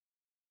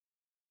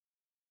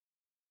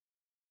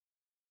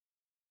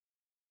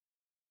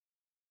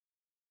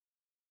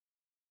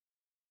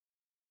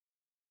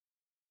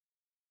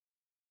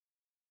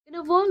In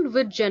a world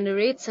which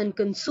generates and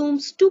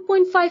consumes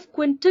 2.5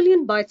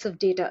 quintillion bytes of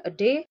data a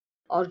day,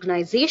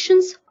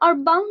 organizations are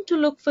bound to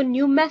look for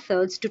new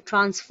methods to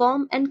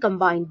transform and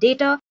combine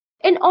data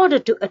in order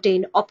to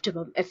attain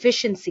optimum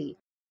efficiency.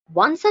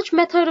 One such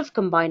method of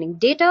combining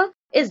data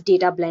is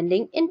data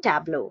blending in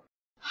Tableau.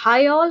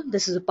 Hi all,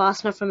 this is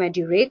Upasana from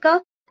Edureka,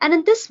 and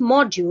in this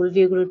module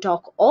we are going to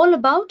talk all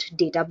about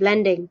data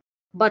blending.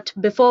 But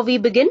before we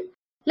begin,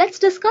 let's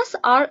discuss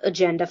our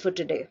agenda for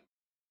today.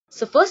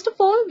 So first of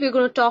all, we're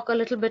going to talk a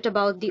little bit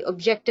about the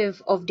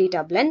objective of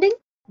data blending.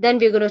 Then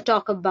we're going to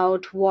talk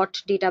about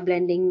what data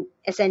blending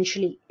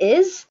essentially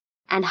is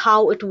and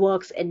how it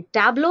works in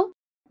Tableau.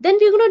 Then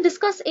we're going to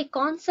discuss a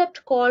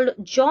concept called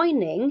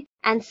joining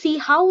and see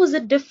how is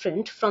it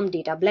different from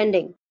data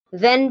blending.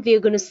 Then we're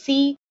going to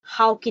see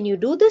how can you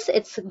do this.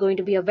 It's going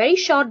to be a very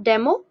short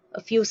demo,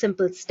 a few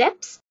simple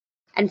steps.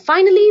 And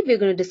finally, we're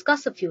going to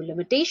discuss a few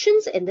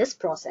limitations in this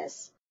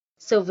process.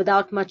 So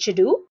without much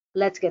ado,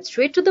 let's get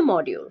straight to the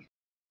module.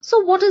 So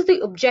what is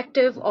the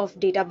objective of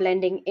data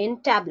blending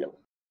in Tableau?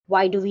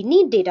 Why do we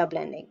need data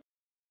blending?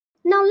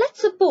 Now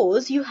let's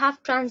suppose you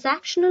have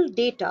transactional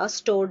data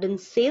stored in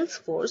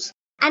Salesforce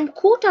and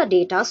quota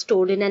data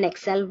stored in an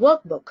Excel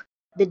workbook.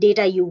 The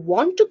data you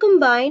want to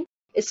combine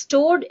is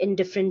stored in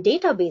different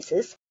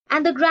databases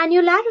and the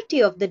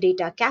granularity of the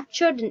data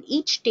captured in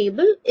each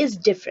table is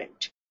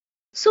different.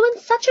 So in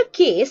such a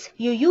case,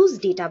 you use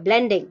data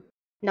blending.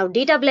 Now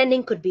data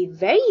blending could be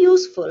very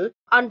useful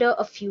under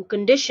a few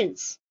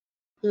conditions.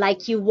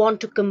 Like you want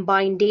to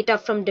combine data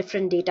from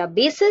different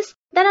databases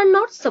that are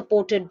not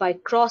supported by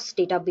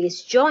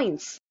cross-database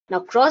joins. Now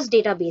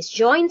cross-database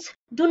joins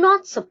do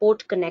not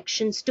support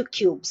connections to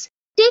cubes.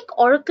 Take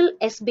Oracle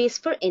Essbase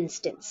for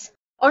instance,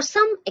 or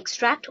some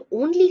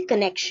extract-only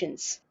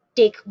connections.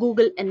 Take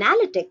Google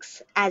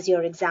Analytics as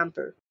your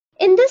example.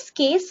 In this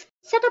case,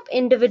 set up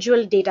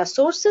individual data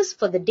sources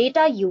for the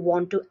data you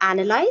want to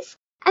analyze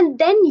and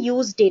then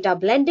use data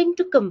blending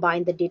to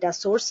combine the data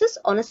sources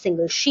on a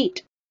single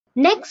sheet.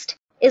 Next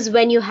is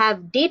when you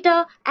have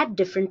data at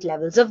different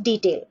levels of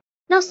detail.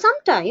 Now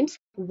sometimes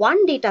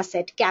one data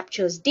set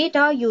captures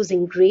data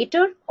using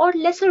greater or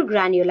lesser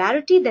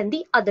granularity than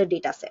the other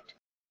data set.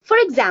 For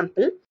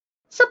example,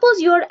 suppose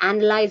you are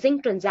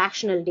analyzing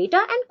transactional data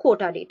and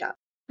quota data.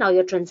 Now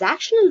your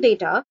transactional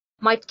data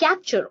might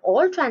capture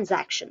all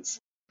transactions.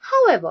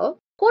 However,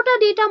 quota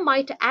data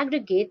might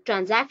aggregate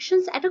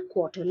transactions at a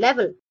quarter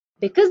level.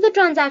 Because the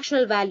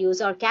transactional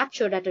values are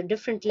captured at a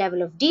different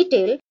level of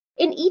detail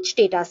in each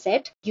data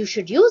set, you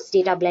should use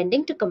data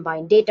blending to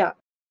combine data.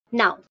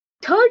 Now,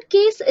 third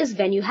case is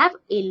when you have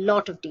a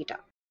lot of data.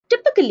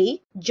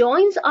 Typically,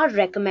 joins are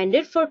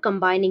recommended for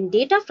combining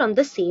data from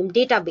the same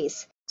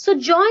database. So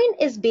join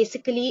is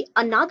basically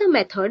another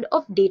method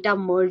of data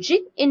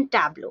merging in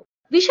Tableau.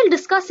 We shall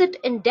discuss it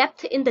in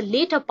depth in the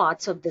later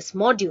parts of this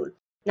module.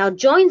 Now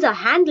joins are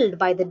handled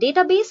by the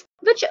database,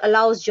 which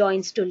allows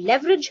joins to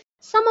leverage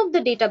some of the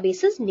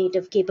database's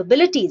native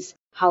capabilities.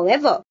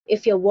 However,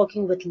 if you're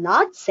working with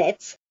large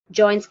sets,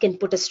 joins can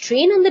put a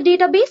strain on the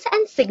database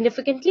and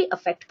significantly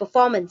affect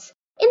performance.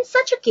 In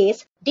such a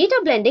case, data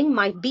blending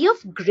might be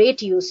of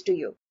great use to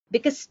you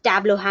because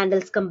Tableau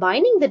handles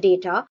combining the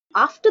data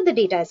after the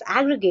data is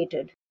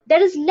aggregated.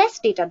 There is less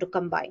data to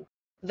combine.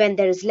 When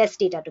there is less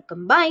data to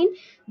combine,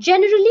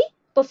 generally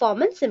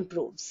performance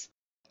improves.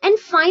 And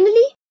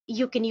finally,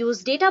 you can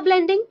use data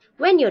blending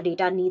when your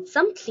data needs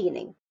some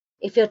cleaning.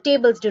 If your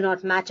tables do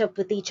not match up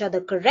with each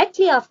other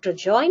correctly after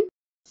join,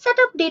 set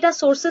up data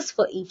sources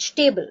for each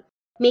table.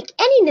 Make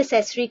any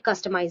necessary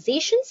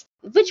customizations,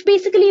 which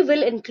basically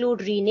will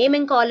include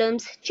renaming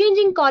columns,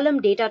 changing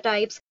column data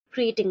types,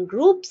 creating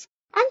groups,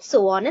 and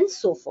so on and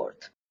so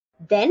forth.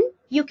 Then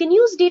you can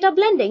use data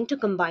blending to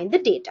combine the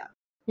data.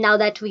 Now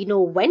that we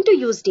know when to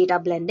use data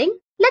blending,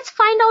 let's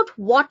find out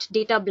what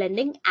data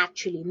blending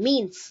actually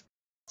means.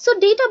 So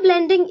data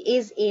blending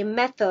is a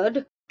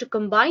method to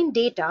combine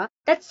data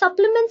that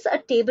supplements a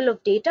table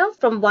of data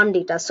from one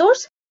data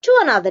source to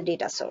another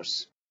data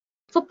source.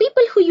 For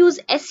people who use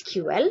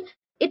SQL,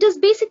 it is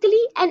basically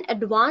an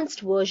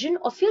advanced version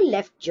of your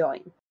left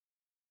join.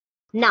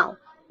 Now,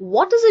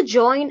 what is a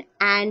join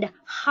and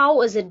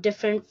how is it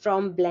different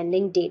from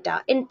blending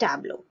data in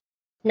Tableau?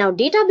 Now,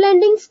 data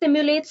blending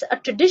simulates a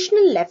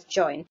traditional left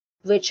join,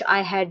 which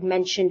I had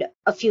mentioned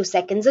a few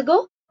seconds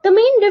ago. The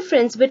main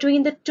difference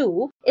between the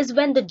two is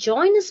when the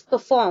join is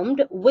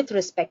performed with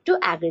respect to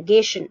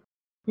aggregation.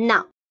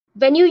 Now,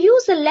 when you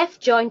use a left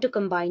join to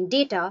combine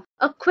data,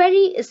 a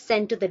query is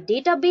sent to the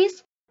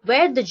database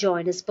where the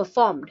join is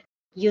performed.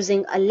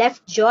 Using a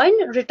left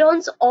join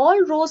returns all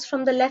rows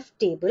from the left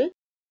table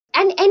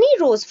and any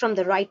rows from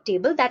the right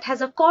table that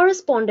has a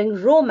corresponding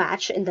row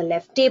match in the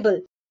left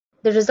table.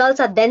 The results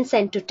are then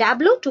sent to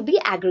Tableau to be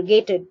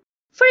aggregated.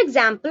 For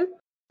example,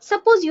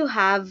 suppose you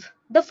have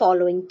the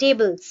following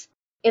tables.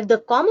 If the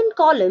common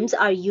columns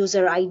are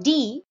user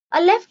ID,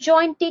 a left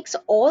join takes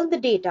all the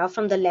data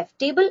from the left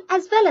table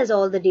as well as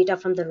all the data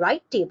from the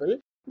right table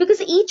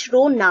because each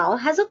row now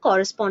has a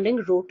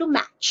corresponding row to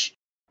match.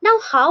 Now,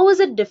 how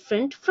is it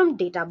different from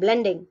data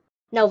blending?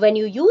 Now, when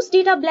you use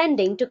data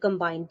blending to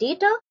combine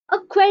data, a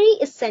query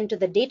is sent to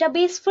the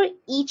database for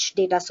each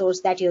data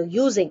source that you're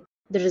using.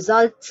 The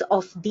results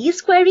of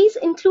these queries,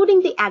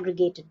 including the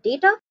aggregated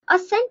data, are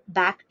sent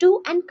back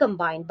to and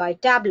combined by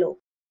Tableau.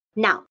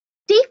 Now,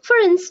 take for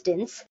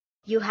instance,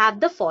 you have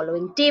the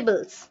following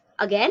tables.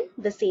 Again,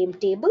 the same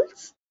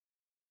tables.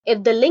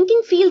 If the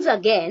linking fields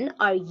again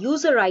are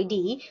user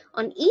ID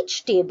on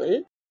each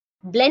table,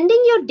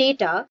 blending your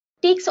data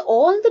takes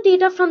all the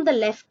data from the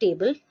left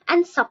table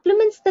and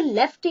supplements the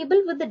left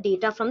table with the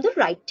data from the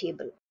right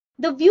table.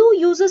 The view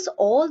uses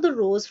all the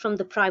rows from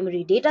the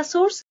primary data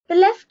source, the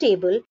left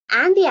table,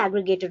 and the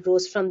aggregated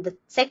rows from the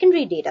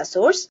secondary data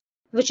source,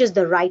 which is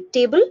the right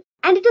table,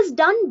 and it is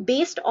done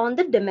based on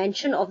the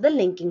dimension of the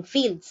linking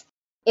fields.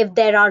 If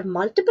there are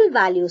multiple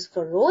values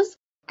for rows,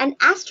 an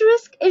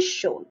asterisk is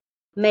shown.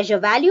 Measure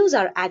values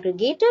are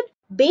aggregated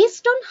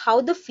based on how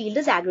the field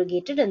is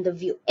aggregated in the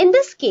view. In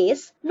this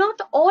case,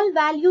 not all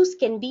values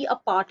can be a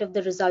part of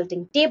the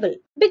resulting table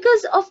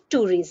because of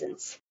two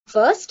reasons.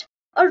 First,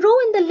 a row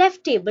in the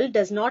left table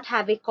does not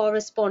have a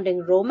corresponding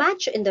row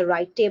match in the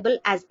right table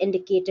as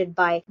indicated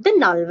by the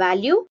null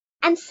value.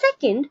 And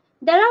second,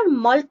 there are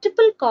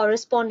multiple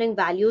corresponding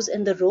values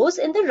in the rows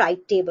in the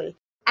right table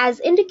as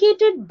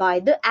indicated by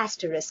the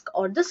asterisk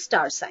or the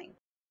star sign.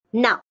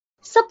 Now,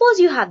 suppose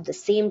you have the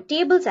same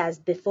tables as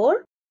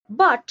before,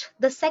 but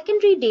the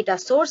secondary data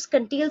source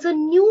contains a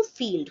new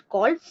field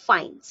called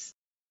finds.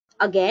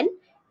 Again,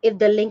 if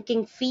the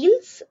linking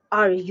fields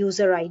are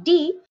user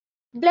ID,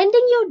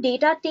 blending your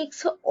data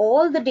takes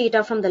all the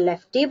data from the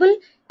left table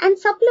and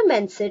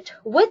supplements it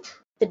with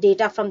the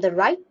data from the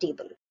right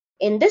table.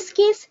 In this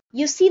case,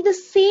 you see the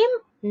same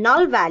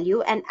null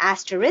value and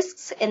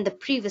asterisks in the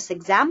previous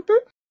example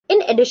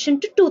in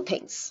addition to two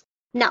things.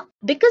 Now,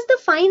 because the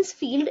finds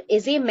field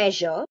is a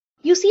measure,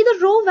 you see the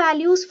row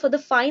values for the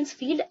finds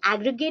field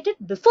aggregated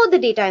before the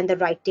data in the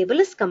right table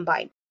is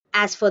combined.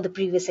 As for the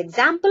previous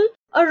example,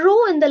 a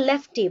row in the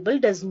left table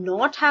does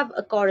not have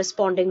a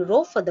corresponding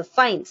row for the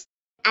finds,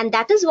 and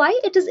that is why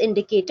it is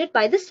indicated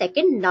by the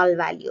second null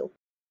value.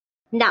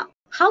 Now,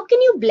 how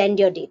can you blend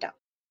your data?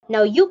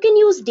 Now, you can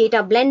use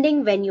data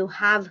blending when you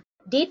have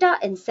data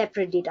in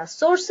separate data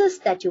sources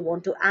that you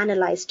want to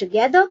analyze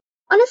together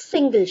on a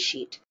single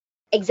sheet.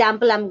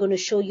 Example I'm going to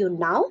show you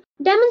now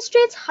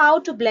demonstrates how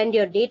to blend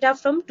your data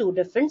from two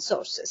different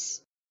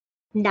sources.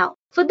 Now,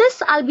 for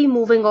this, I'll be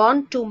moving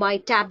on to my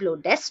Tableau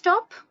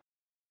desktop.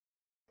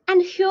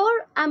 And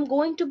here I'm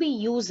going to be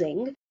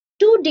using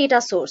two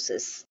data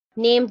sources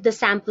named the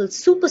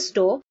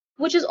Sample-superstore,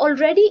 which is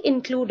already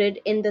included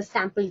in the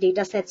sample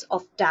datasets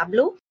of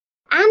Tableau,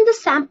 and the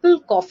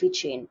sample coffee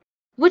chain,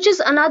 which is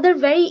another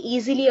very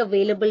easily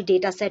available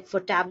dataset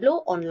for Tableau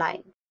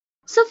online.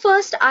 So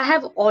first, I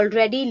have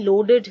already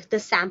loaded the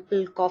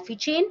sample coffee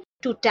chain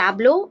to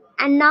Tableau,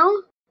 and now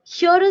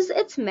here is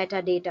its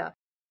metadata.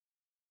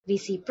 We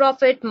see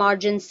profit,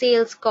 margin,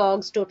 sales,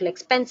 COGS, total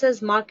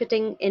expenses,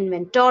 marketing,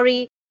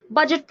 inventory,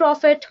 budget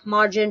profit,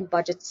 margin,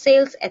 budget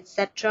sales,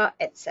 etc.,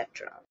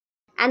 etc.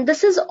 And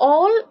this is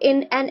all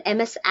in an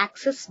MS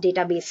Access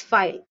database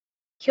file.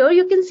 Here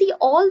you can see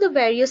all the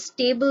various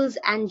tables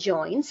and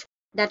joins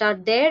that are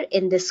there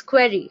in this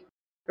query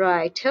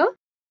right here.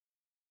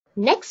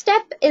 Next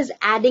step is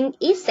adding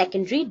a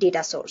secondary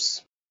data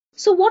source.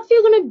 So what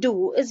we're going to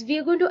do is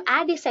we're going to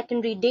add a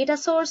secondary data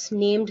source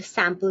named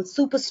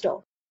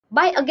Sample-superstore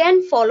by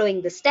again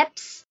following the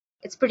steps.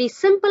 It's pretty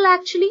simple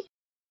actually.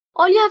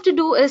 All you have to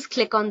do is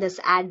click on this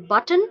add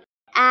button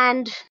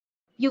and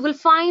you will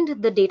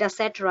find the data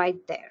set right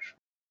there.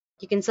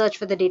 You can search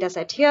for the data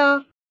set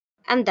here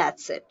and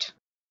that's it.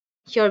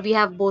 Here we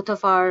have both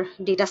of our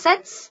data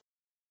sets.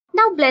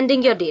 Now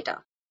blending your data.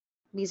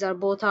 These are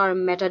both our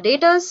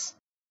metadatas.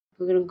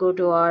 We're going to go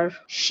to our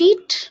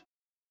sheet.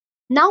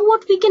 Now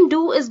what we can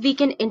do is we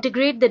can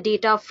integrate the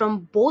data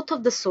from both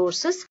of the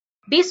sources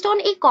based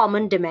on a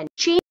common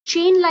dimension,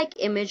 chain-like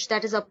image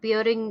that is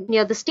appearing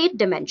near the state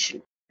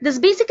dimension. This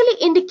basically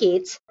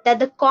indicates that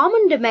the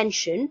common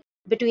dimension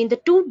between the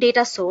two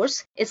data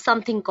sources is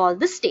something called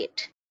the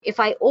state. If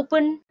I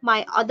open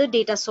my other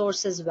data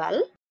source as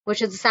well,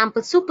 which is the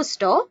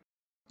Sample-superstore,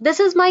 this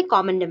is my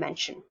common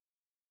dimension.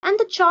 And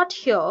the chart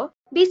here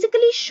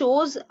basically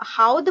shows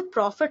how the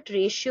profit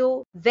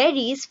ratio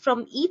varies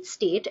from each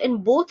state in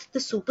both the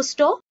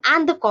superstore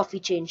and the coffee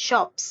chain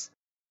shops.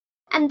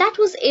 And that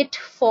was it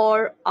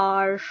for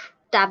our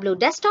Tableau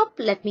desktop.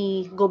 Let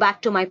me go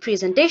back to my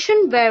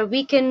presentation where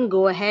we can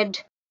go ahead.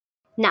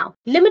 Now,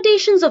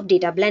 limitations of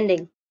data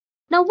blending.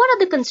 Now, what are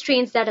the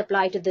constraints that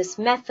apply to this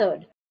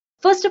method?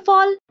 First of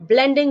all,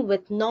 blending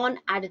with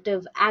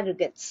non-additive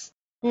aggregates.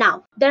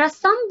 Now, there are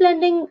some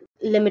blending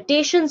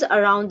limitations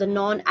around the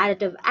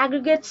non-additive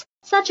aggregates,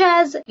 such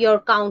as your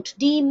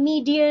𝐂𝐞-D,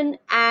 median,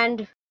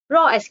 and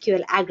raw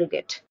SQL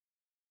aggregate.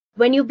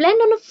 When you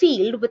blend on a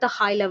field with a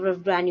high level of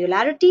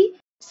granularity,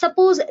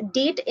 suppose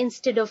date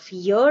instead of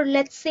year,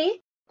 let's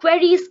say,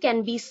 queries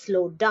can be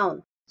slowed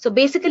down. So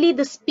basically,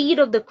 the speed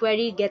of the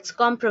query gets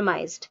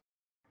compromised.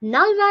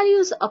 Null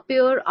values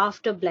appear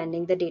after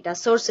blending the data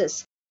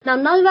sources. Now,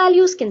 null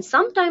values can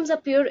sometimes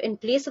appear in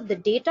place of the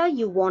data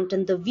you want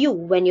in the view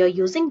when you're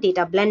using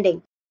data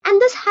blending. And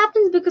this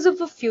happens because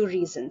of a few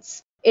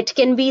reasons. It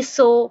can be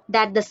so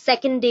that the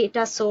second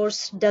data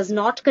source does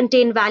not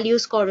contain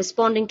values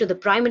corresponding to the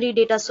primary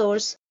data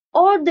source,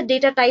 or the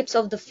data types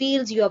of the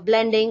fields you are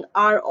blending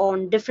are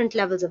on different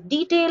levels of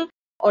detail,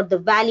 or the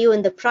value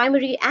in the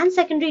primary and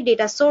secondary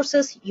data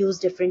sources use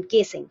different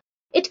casing.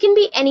 It can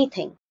be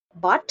anything,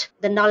 but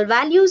the null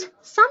values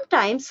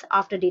sometimes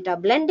after data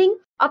blending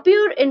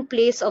appear in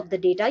place of the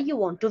data you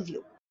want to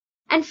view.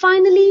 And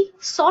finally,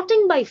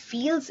 sorting by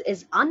fields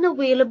is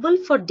unavailable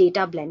for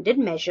data blended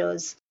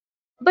measures.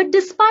 But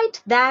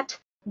despite that,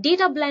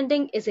 data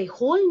blending is a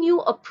whole new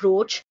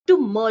approach to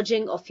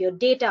merging of your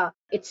data.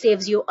 It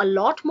saves you a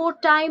lot more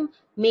time,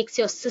 makes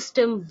your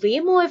system way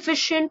more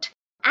efficient,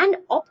 and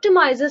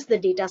optimizes the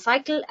data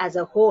cycle as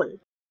a whole.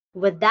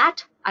 With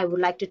that, I would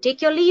like to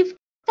take your leave.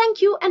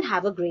 Thank you and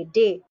have a great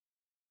day.